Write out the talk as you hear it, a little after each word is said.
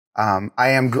I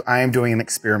am doing an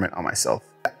experiment on myself.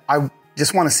 I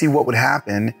just want to see what would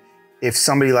happen if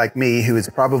somebody like me, who is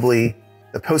probably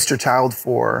the poster child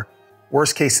for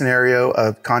worst case scenario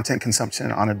of content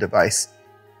consumption on a device,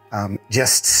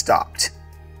 just stopped.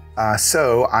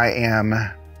 So I am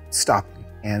stopping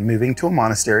and moving to a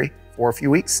monastery for a few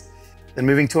weeks, then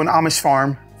moving to an Amish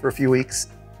farm for a few weeks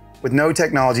with no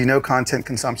technology, no content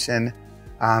consumption,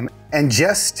 and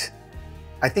just,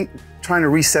 I think, trying to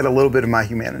reset a little bit of my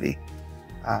humanity.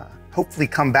 Hopefully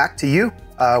come back to you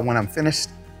when I'm finished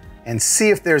and see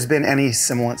if there's been any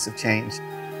semblance of change.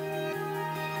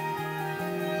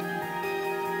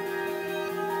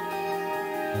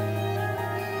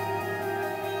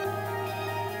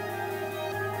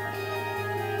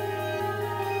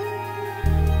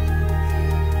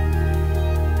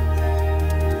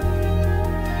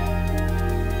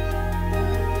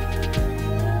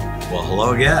 Well,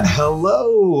 hello again.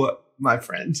 Hello, my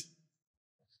friend.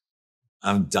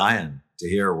 I'm dying to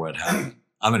hear what happened.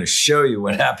 I'm going to show you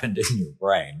what happened in your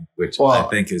brain, which I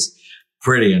think is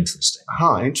pretty interesting.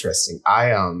 Interesting.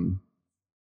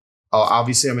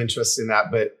 Obviously I'm interested in that,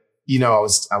 but I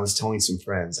was telling some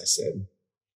friends, I said,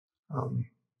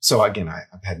 so again,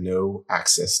 I've had no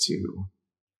access to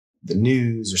the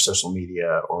news or social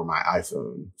media or my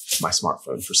iPhone, my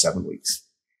smartphone for 7 weeks.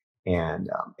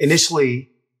 And initially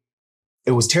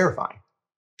it was terrifying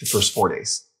the first 4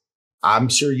 days. I'm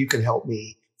sure you can help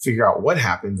me figure out what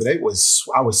happened, but I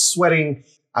was sweating.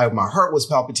 My heart was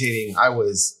palpitating. I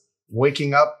was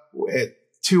waking up at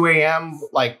 2 a.m.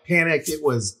 like panicked. It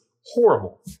was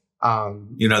horrible.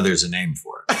 There's a name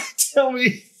for it. Tell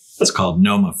me. It's called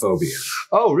nomophobia.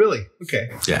 Oh, really? Okay.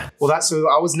 Yeah. Well, so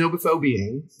I was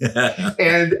nomophobiaing.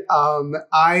 And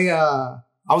I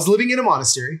was living in a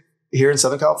monastery here in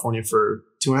Southern California for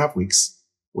 2.5 weeks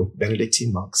with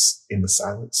Benedictine monks in the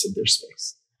silence of their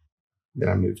space. Then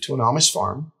I moved to an Amish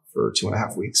farm for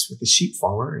 2.5 weeks with a sheep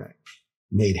farmer, and I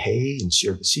made hay and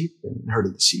sheared the sheep and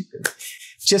herded the sheep and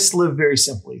just lived very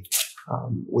simply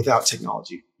without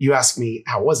technology. You asked me,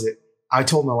 how was it? I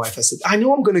told my wife, I said, I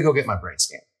know I'm going to go get my brain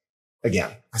scan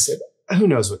again. I said, who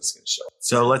knows what it's going to show?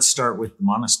 So let's start with the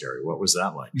monastery. What was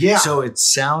that like? Yeah. So it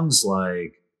sounds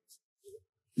like,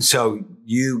 so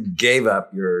you gave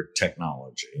up your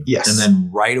technology. Yes. And then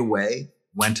right away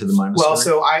went to the monastery? Well,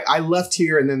 so I left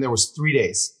here and then there was 3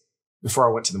 days before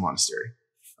I went to the monastery.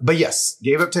 But yes,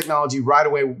 gave up technology right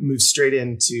away, moved straight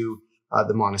into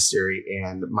the monastery.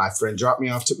 And my friend dropped me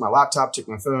off, took my laptop, took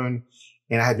my phone,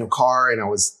 and I had no car. And I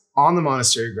was on the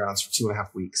monastery grounds for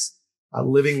 2.5 weeks,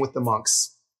 living with the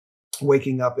monks,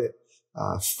 waking up at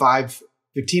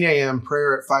 5:15 a.m.,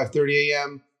 prayer at 5:30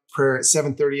 a.m., prayer at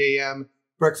 7:30 a.m.,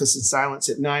 breakfast in silence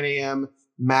at 9 a.m.,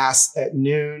 mass at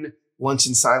noon, lunch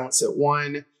in silence at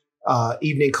 1,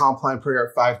 evening compline prayer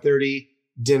at 5:30,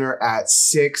 dinner at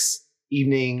 6,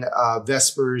 evening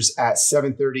vespers at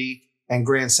 7:30, and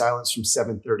grand silence from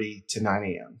 7:30 to 9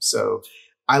 a.m. So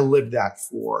I lived that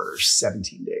for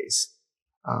 17 days.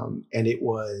 And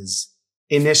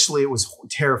initially it was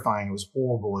terrifying. It was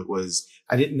horrible.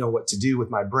 I didn't know what to do with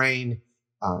my brain.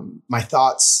 My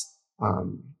thoughts,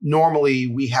 normally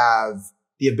we have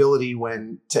the ability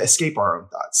to escape our own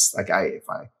thoughts. Like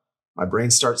my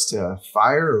brain starts to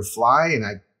fire or fly and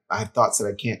I have thoughts that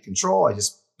I can't control. I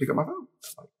just pick up my phone.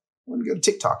 I'm like, let me go to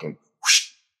TikTok and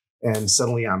whoosh, and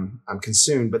suddenly I'm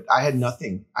consumed, but I had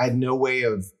nothing. I had no way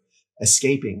of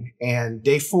escaping. And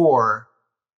day 4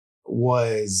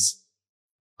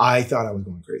 I thought I was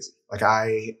going crazy. Like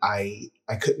I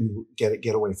couldn't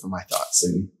get away from my thoughts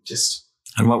and just.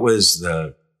 And what were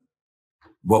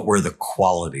the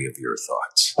quality of your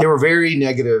thoughts? They were very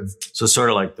negative. So sort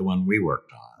of like the one we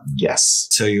worked on. Yes.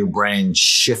 So your brain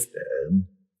shifted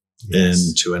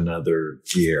into another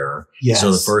gear. Yes.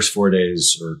 So the first 4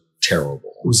 days were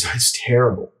terrible. It was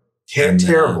terrible.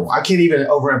 Terrible. I can't even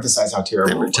overemphasize how terrible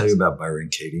Did I ever it tell was. you about Byron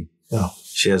Katie? No.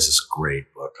 She has this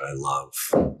great book I love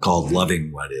called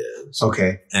Loving What Is.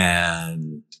 Okay.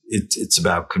 And it's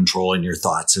about controlling your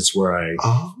thoughts. It's where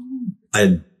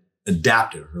I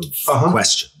adapted her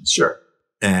questions. Sure.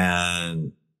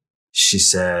 And she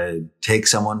said, take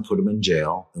someone, put them in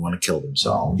jail. They want to kill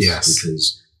themselves. Yes.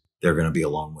 Because they're going to be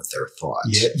alone with their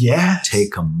thoughts. Yeah.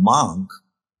 Take a monk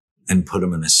and put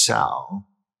him in a cell.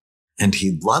 And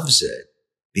he loves it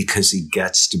because he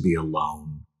gets to be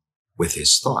alone with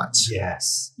his thoughts.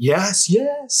 Yes.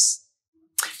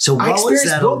 So what was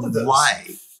that both of those.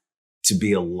 like to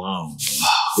be alone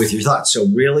with your thoughts? So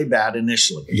really bad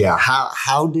initially. Yeah.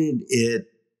 How did it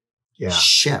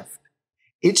shift?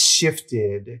 It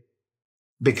shifted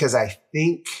because I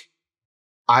think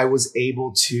I was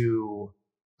able to,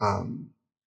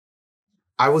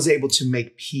 I was able to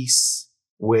make peace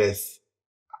with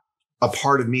a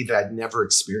part of me that I'd never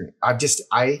experienced.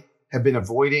 I have been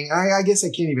avoiding. I guess I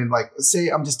can't even say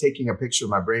I'm just taking a picture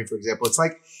of my brain, for example. It's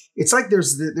like there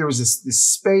was this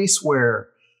space where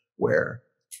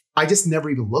I just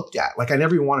never even looked at. I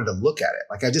never even wanted to look at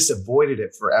it. I just avoided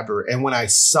it forever. And when I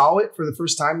saw it for the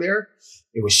first time there,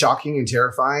 it was shocking and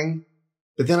terrifying.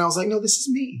 But then I was like, no, this is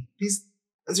me.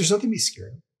 There's nothing to be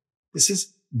scared of.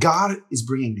 God is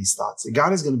bringing these thoughts. And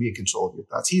God is going to be in control of your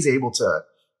thoughts. He's able to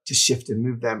shift and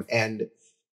move them. And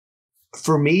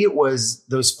for me, it was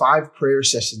those 5 prayer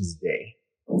sessions a day.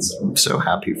 So I'm so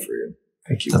happy for you.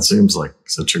 Thank you. That seems like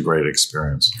such a great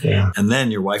experience. Yeah. And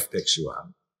then your wife picks you up.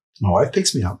 My wife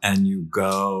picks me up. And you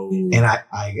go. And I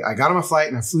got on my flight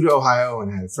and I flew to Ohio,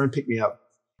 and I had a friend pick me up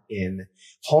in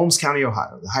Holmes County,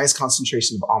 Ohio, the highest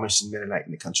concentration of Amish and Mennonite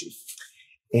in the country.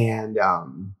 And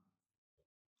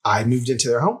I moved into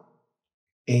their home.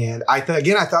 And I thought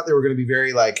they were going to be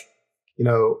very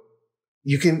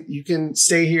you can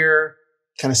stay here,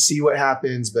 kind of see what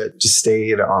happens, but just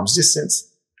stay at arm's distance.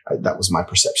 That was my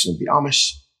perception of the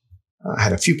Amish. I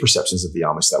had a few perceptions of the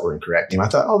Amish that were incorrect. And I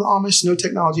thought, the Amish, no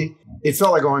technology. It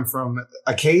felt like going from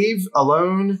a cave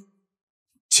alone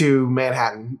to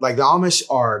Manhattan. The Amish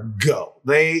are go.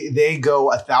 They go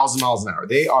 1,000 miles an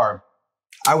hour.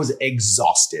 I was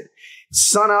exhausted.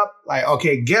 Sun up,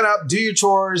 okay, get up, do your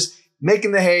chores,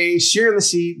 making the hay, shearing the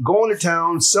sheep, going to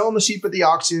town, selling the sheep at the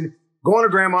auction, going to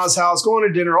grandma's house, going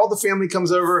to dinner. All the family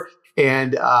comes over.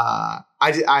 And I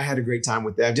had a great time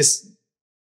with them. Just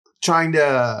trying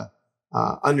to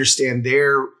understand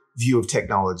their view of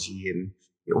technology and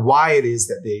why it is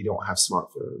that they don't have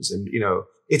smartphones. And,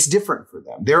 it's different for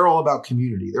them. They're all about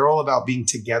community. They're all about being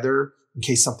together in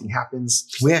case something happens.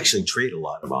 We actually treat a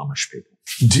lot of Amish people.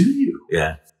 Do you?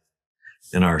 Yeah.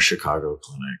 In our Chicago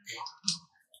clinic,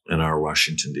 in our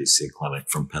Washington, D.C. clinic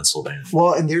from Pennsylvania.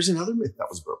 Well, and there's another myth that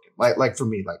was broken. Like for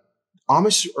me,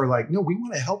 Amish are no, we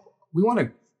want to help. We want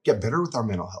to get better with our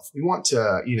mental health. We want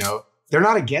to, they're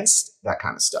not against that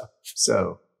kind of stuff.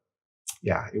 So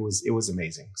yeah, it was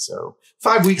amazing. So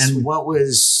 5 weeks.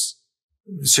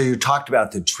 And so you talked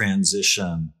about the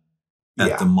transition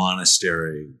at the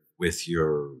monastery with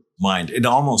your mind. It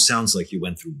almost sounds like you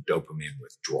went through dopamine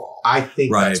withdrawal. I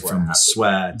think right that's what from happened. The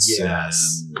sweats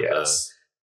and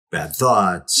bad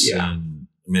thoughts. Yeah. And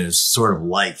it's sort of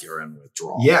like you're in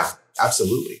withdrawal. Yeah,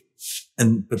 absolutely.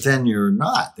 But then you're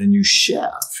not. Then you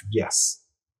shift. Yes.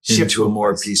 Into a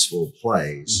more peaceful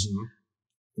place. Mm-hmm.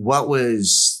 What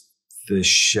was the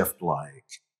shift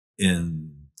like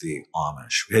in the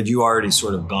Amish? Had you already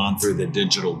sort of gone through the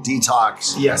digital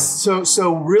detox? Yes.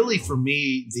 So really for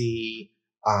me, the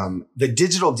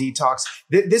digital detox,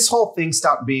 this whole thing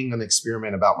stopped being an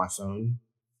experiment about my phone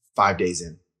 5 days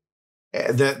in.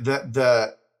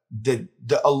 The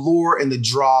allure and the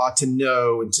draw to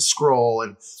know and to scroll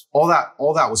and all that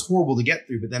was horrible to get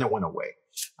through, but then it went away.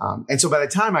 And so by the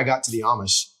time I got to the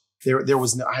Amish,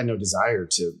 I had no desire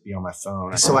to be on my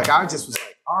phone. So I just was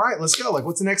like, all right, let's go.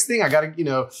 What's the next thing? I got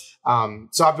to,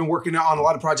 so I've been working on a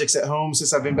lot of projects at home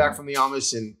since I've been back from the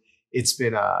Amish, and it's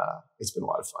been a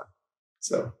lot of fun.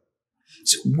 So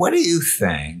what do you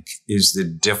think is the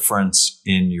difference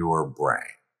in your brain?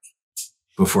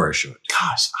 Before I show it.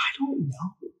 Gosh, I don't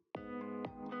know.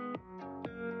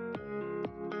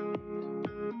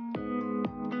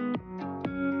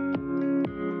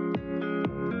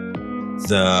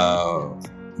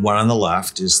 The one on the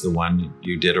left is the one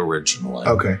you did originally.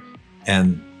 Okay.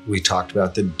 And we talked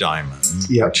about the diamond,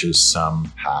 which is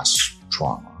some past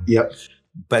trauma. Yep.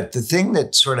 But the thing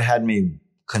that sort of had me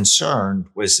concerned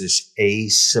was this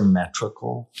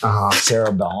asymmetrical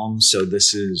cerebellum. So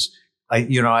this is,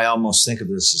 I almost think of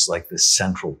this as like the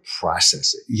central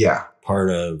processing part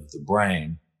of the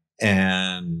brain.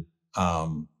 And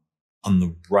on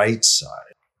the right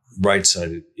side,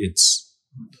 it's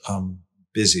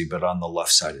busy, but on the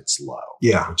left side, it's low.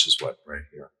 Yeah. Which is what right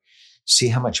here. See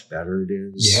how much better it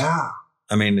is? Yeah.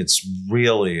 I mean, it's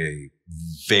really a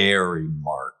very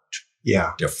marked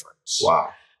difference. Wow.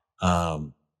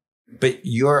 But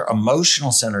your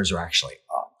emotional centers are actually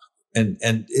up. And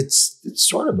it's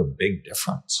sort of a big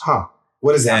difference. Huh.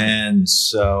 What does that mean? And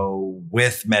so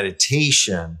with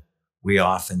meditation, we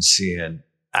often see an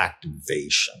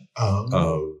activation of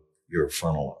your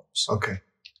frontal lobes. Okay.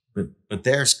 But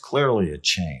there's clearly a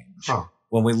change. Huh.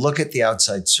 When we look at the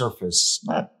outside surface,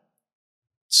 not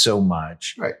so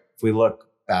much. Right. If we look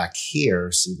back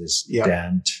here, see this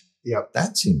dent. Yep.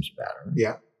 That seems better.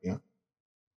 Yeah. Yeah.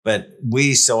 But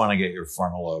we still want to get your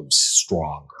frontal lobes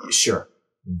stronger. Sure.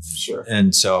 Sure.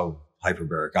 And so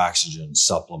hyperbaric oxygen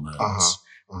supplements,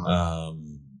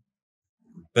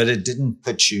 But it didn't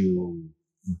put you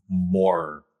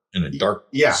more in a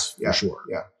dark place, for sure.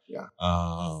 Yeah.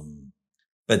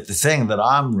 But the thing that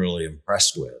I'm really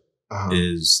impressed with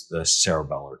is the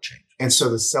cerebellar change. And so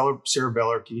the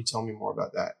cerebellar, can you tell me more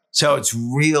about that? So it's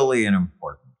really an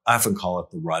important, I often call it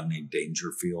the Rodney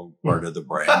Dangerfield part of the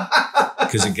brain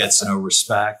because it gets no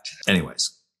respect.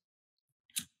 Anyways,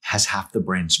 has half the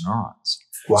brain's neurons.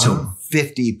 Wow. So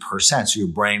 50%. So your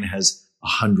brain has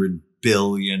 100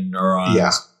 billion neurons.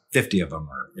 Yeah. 50 of them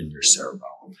are in your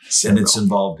cerebellum. And it's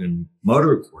involved in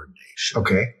motor coordination.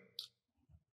 Okay.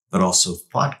 But also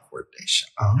thought coordination.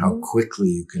 How quickly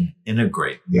you can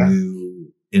integrate Yeah.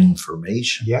 new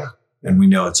information. Yeah. And we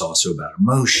know it's also about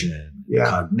emotion, Yeah.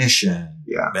 cognition,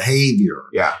 Yeah. behavior.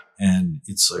 Yeah. And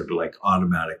it's sort of like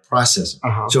automatic processing.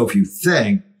 Uh-huh. So if you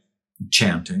think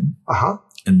chanting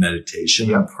and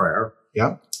meditation and prayer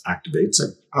activates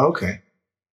it. Okay.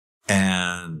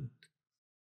 And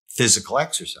physical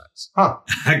exercise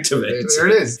activates There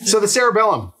it is. So the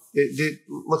cerebellum, it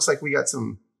looks like we got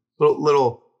some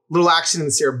little action in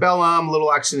the cerebellum,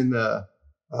 little action in the...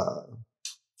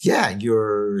 Yeah,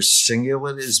 your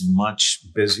cingulate is much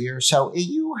busier. So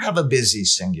you have a busy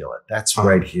cingulate. That's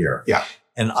right here. Yeah.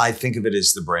 And I think of it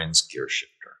as the brain's gear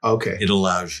shifter. Okay. It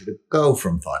allows you to go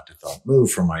from thought to thought, move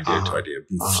from idea to idea,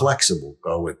 be flexible,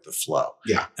 go with the flow.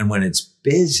 Yeah. And when it's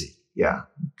busy, you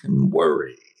can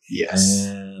worry. Yes.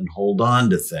 And hold on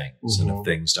to things. And if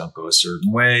things don't go a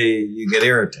certain way, you get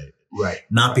irritated. Right.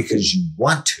 Not because you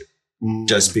want to,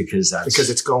 just because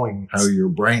it's going how your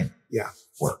brain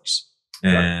works.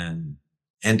 And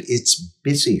it's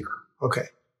busier. Okay.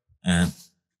 And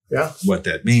what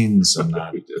that means, I'm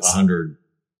not 100%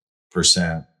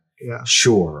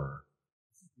 sure.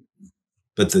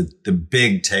 But the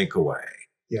big takeaway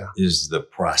is the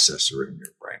processor in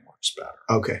your brain works better.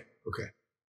 Okay.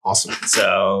 Awesome.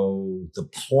 So the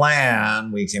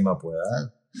plan we came up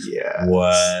with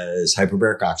was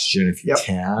hyperbaric oxygen if you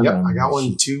can. Yep. I got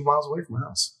one 2 miles away from my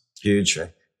house. Huge.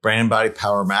 Brain and Body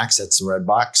Power Max, that's the red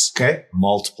box. Okay.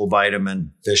 Multiple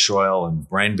vitamin, fish oil, and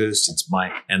brain boost. It's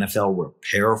my NFL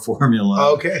repair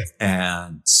formula. Okay.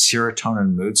 And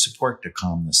serotonin mood support to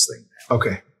calm this thing down.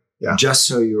 Okay. Yeah. Just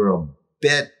so you're a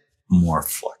bit more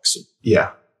flexible.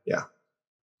 Yeah.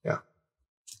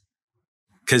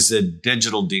 Because the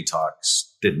digital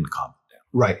detox didn't calm it down.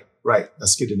 Right.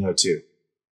 That's good to know too.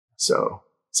 So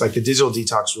it's like the digital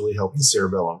detox really helped the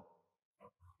cerebellum.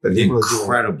 But it didn't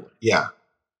incredibly.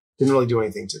 Didn't really do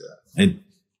anything to that.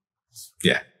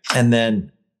 And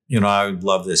then, I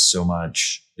love this so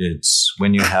much. It's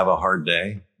when you have a hard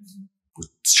day,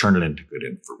 let's turn it into good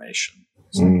information.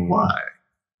 So why?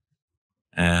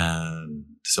 And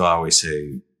so I always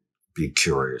say, be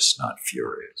curious, not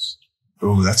furious.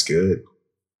 Oh, that's good.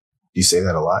 Do you say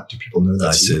that a lot? Do people know that?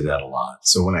 I say that a lot.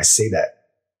 So when I say that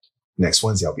next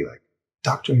Wednesday, I'll be like,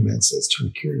 Dr. Amen says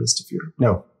turn curious to fear.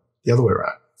 No, the other way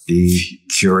around. Be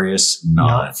curious,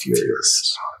 not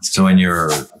furious. So when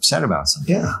you're upset about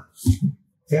something.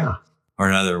 Yeah. Or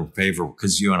another favorite,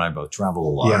 because you and I both travel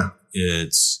a lot. Yeah.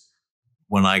 It's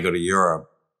when I go to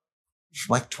Europe,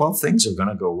 like 12 things are going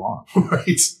to go wrong.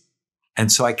 Right.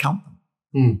 And so I count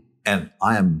them. And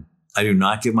I do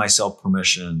not give myself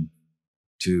permission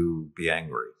to be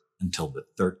angry until the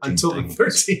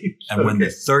 13th. And when the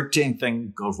 13th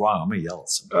thing goes wrong, I'm going to yell at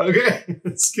somebody. Okay.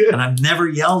 That's good. And I've never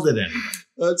yelled at anyone.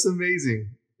 That's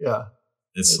amazing. Yeah.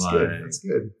 That's good. That's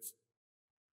good.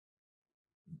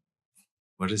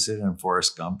 What is it in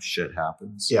Forrest Gump? Shit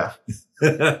happens. Yeah.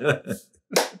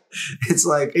 It's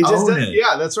like, it just own does. it.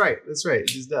 Yeah, that's right. It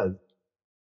just does.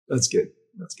 That's good.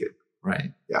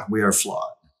 Right. Yeah. We are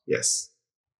flawed. Yes.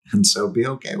 And so be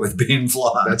okay with being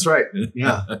flawed. That's right.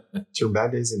 Yeah. Turn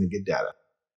bad days into good data.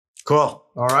 Cool.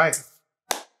 All right.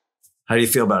 How do you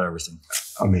feel about everything?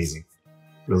 Amazing.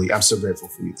 Really, I'm so grateful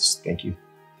for you. Thank you.